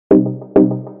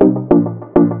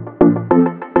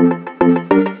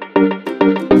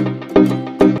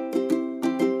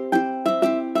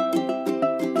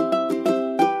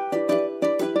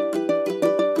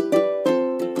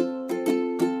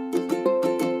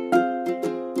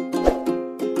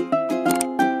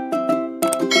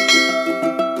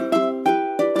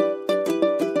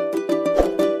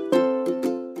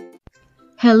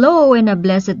Hello and a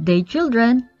blessed day,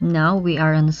 children. Now we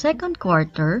are on the second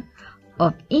quarter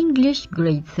of English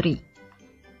grade 3.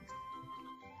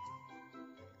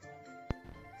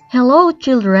 Hello,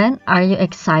 children. Are you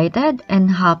excited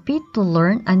and happy to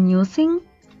learn a new thing?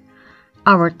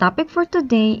 Our topic for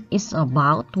today is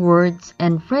about words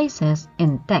and phrases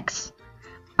in text.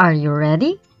 Are you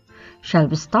ready?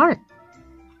 Shall we start?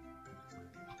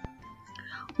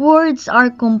 Words are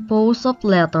composed of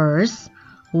letters,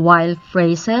 while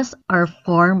phrases are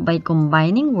formed by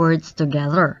combining words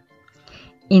together.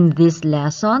 In this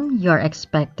lesson, you are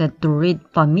expected to read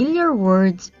familiar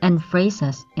words and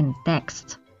phrases in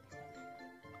text.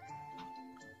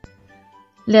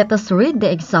 Let us read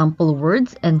the example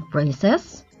words and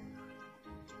phrases.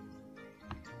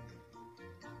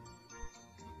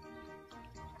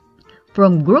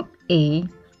 From Group A,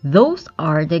 those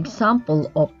are the example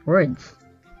of words.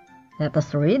 Let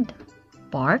us read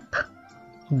park,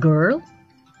 girl,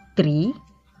 tree,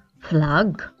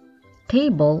 flag,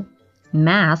 table,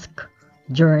 mask,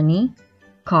 journey,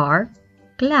 car,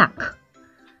 clock.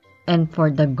 And for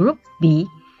the Group B,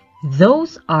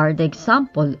 those are the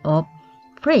example of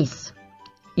phrase.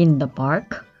 In the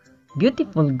park,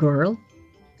 beautiful girl,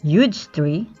 huge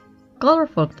tree,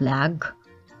 colorful flag,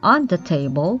 on the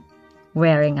table,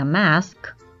 wearing a mask,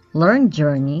 learn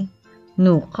journey,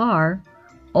 new car,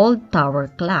 old tower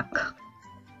clock.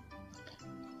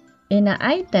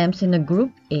 Items in a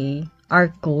Group A are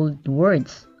called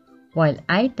words, while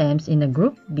items in a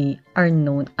Group B are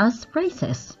known as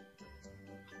phrases.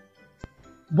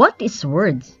 What is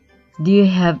words? Do you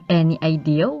have any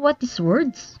idea what is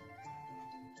words?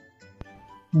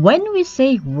 When we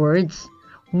say words,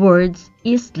 words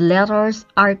is letters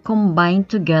are combined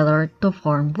together to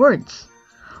form words.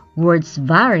 Words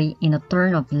vary in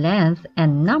terms of length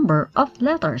and number of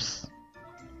letters.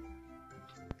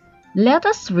 Let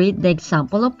us read the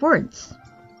example of words.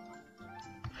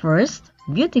 First,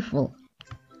 beautiful.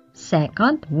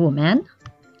 Second, woman.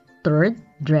 Third,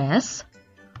 dress.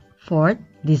 Fourth,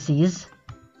 disease.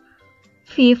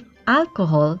 Fifth,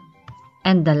 alcohol.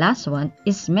 And the last one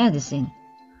is medicine.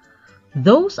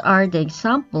 Those are the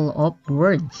example of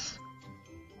words.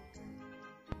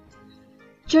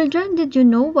 Children, did you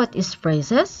know what is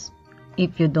phrases?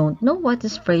 If you don't know what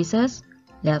is phrases,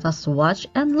 let us watch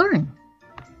and learn.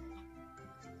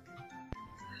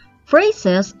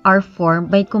 Phrases are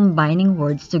formed by combining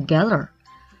words together.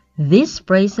 These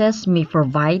phrases may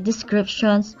provide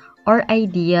descriptions or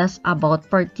ideas about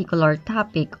particular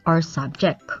topic or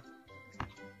subject.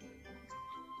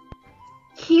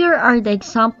 Here are the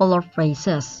example of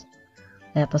phrases.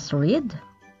 Let us read.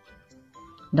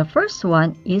 The first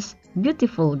one is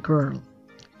beautiful girl.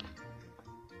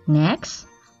 Next,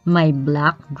 my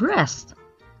black dress.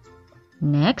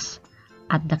 Next,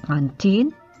 at the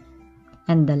canteen.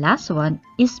 And the last one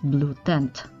is blue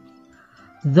tent.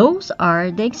 Those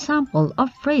are the example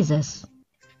of phrases.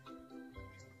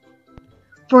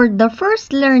 For the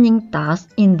first learning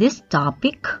task in this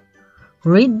topic,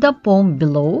 read the poem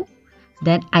below,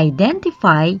 then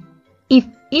identify if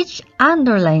each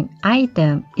underlined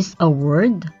item is a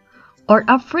word or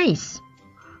a phrase.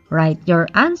 Write your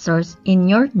answers in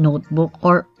your notebook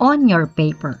or on your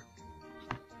paper.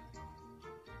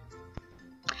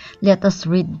 Let us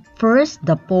read first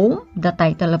the poem. The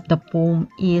title of the poem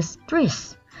is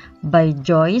Trees by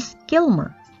Joyce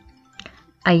Kilmer.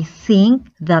 I think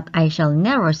that I shall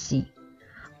never see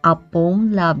a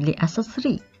poem lovely as a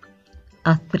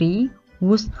tree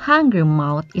whose hungry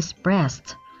mouth is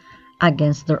pressed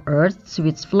against the earth's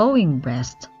sweet flowing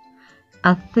breast,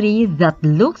 a tree that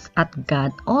looks at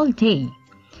God all day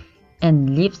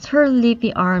and lifts her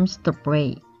leafy arms to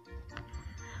pray.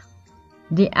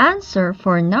 The answer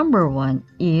for number 1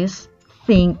 is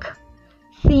think.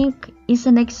 Think is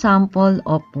an example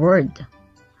of word.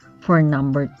 For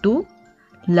number 2,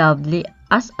 lovely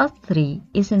as a tree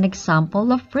is an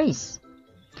example of phrase.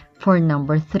 For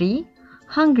number 3,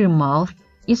 hungry mouth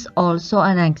is also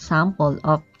an example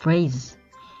of phrase.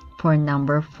 For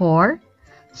number 4,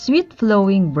 sweet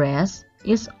flowing breast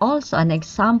is also an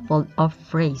example of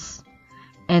phrase.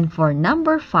 And for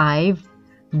number 5,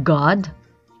 God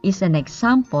is an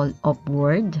example of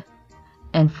word.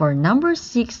 And for number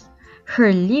 6,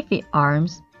 her leafy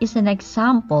arms is an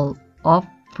example of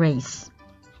phrase.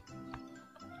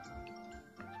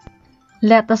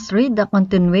 Let us read the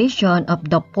continuation of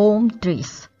the poem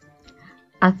Trees.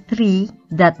 A tree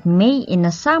that may in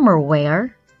a summer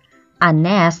wear a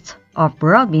nest of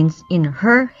robins in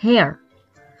her hair,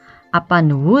 upon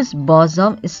whose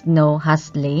bosom snow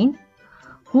has lain,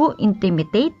 who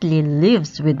intimately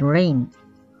lives with rain.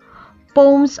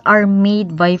 Poems are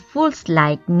made by fools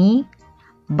like me,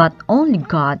 but only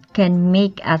God can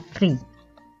make a 3.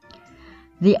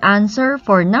 The answer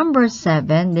for number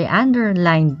 7, the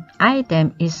underlined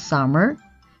item is summer,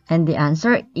 and the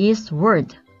answer is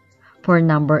word. For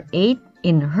number 8,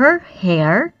 in her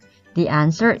hair, the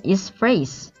answer is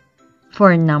phrase.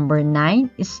 For number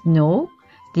 9, snow,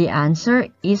 the answer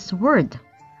is word.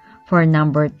 For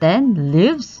number 10,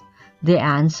 leaves, the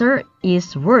answer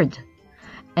is word.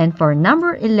 And for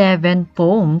number 11,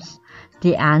 poems,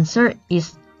 the answer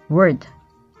is word.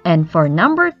 And for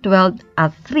number 12, a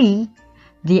 3,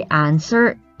 the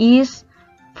answer is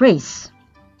phrase.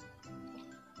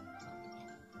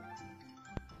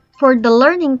 For the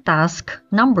learning task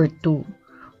number 2,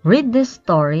 read the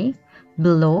story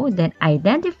below, then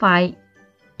identify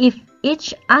if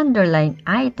each underlined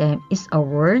item is a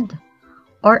word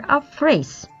or a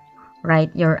phrase.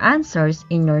 Write your answers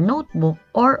in your notebook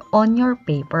or on your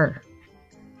paper.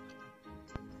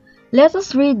 Let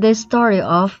us read the story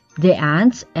of The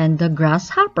Ants and the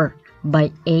Grasshopper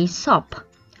by Aesop.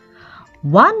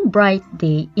 One bright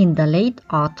day in the late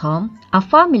autumn, a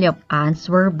family of ants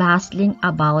were bustling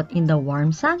about in the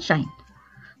warm sunshine,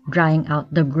 drying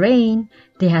out the grain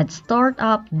they had stored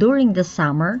up during the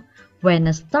summer, when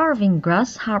a starving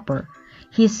grasshopper,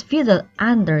 his fiddle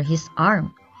under his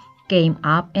arm, came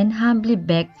up and humbly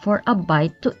begged for a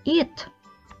bite to eat.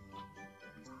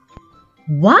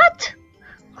 "What?"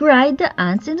 cried the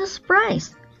ants in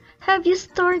surprise. "Have you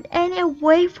stored any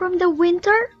away from the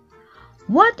winter?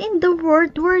 What in the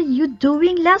world were you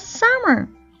doing last summer?"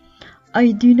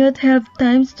 "I do not have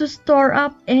time to store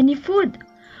up any food,"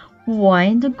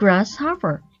 whined the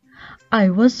grasshopper. "I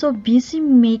was so busy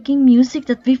making music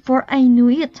that before I knew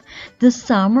it, the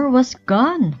summer was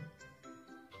gone."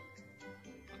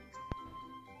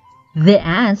 The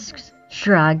ants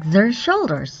shrugged their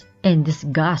shoulders in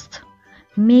disgust.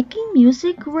 "Making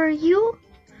music, were you?"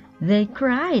 they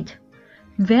cried.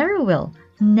 "Very well,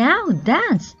 now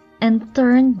dance," and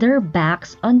turned their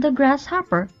backs on the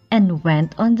grasshopper and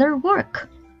went on their work.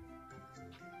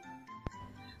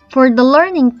 For the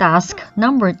learning task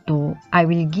number 2, I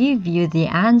will give you the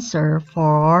answer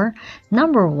for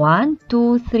number 1,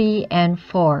 2, 3, and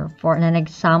 4 for an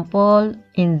example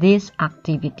in this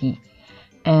activity.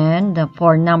 And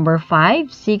for number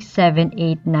 5, 6, 7,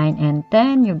 8, 9, and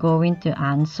 10, you're going to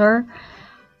answer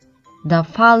the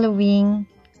following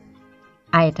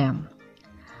item.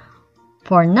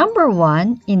 For number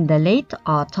 1, in the late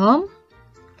autumn,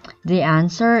 the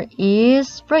answer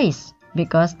is phrase,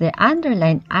 because the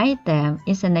underlined item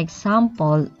is an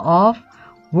example of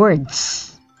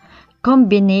words,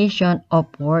 combination of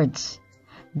words.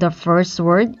 The first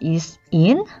word is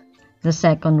in, the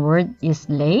second word is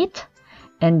late,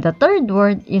 and the third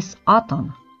word is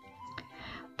autumn.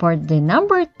 For the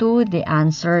number 2, the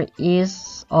answer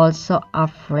is also a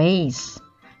phrase,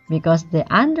 because the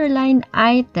underlined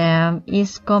item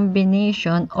is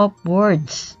combination of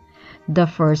words. The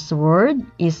first word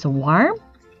is warm,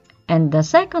 and the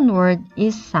second word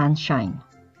is sunshine.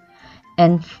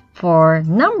 And for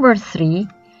number 3,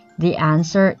 the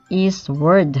answer is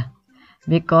word,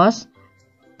 because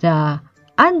the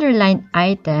underlined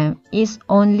item is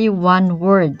only one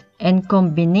word and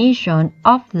combination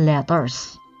of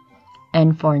letters.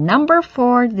 And for number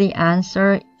 4, the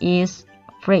answer is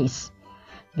phrase,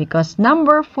 because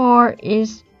number 4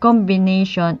 is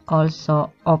combination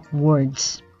also of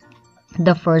words.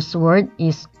 The first word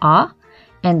is a,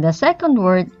 and the second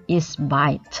word is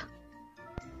bite.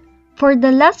 For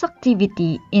the last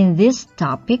activity in this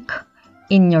topic,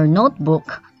 in your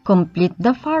notebook, complete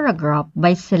the paragraph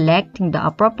by selecting the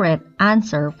appropriate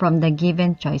answer from the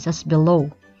given choices below.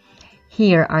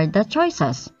 Here are the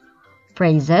choices: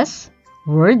 phrases,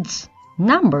 words,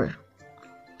 number.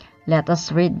 Let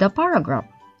us read the paragraph.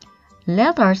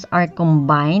 Letters are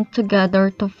combined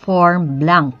together to form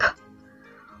blank.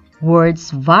 Words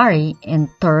vary in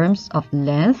terms of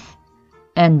length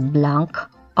and blank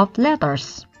of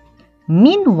letters.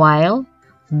 Meanwhile,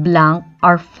 blank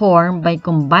are formed by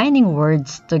combining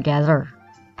words together.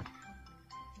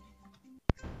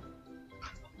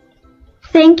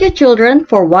 Thank you, children,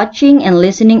 for watching and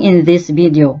listening in this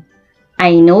video.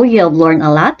 I know you have learned a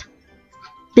lot.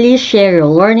 Please share your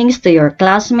learnings to your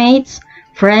classmates,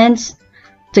 friends,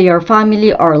 to your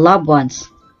family or loved ones.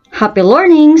 Happy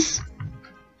learnings!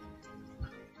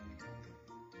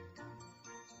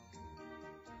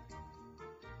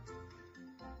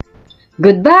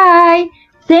 Goodbye!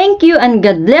 Thank you and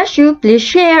God bless you. Please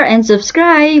share and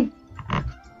subscribe.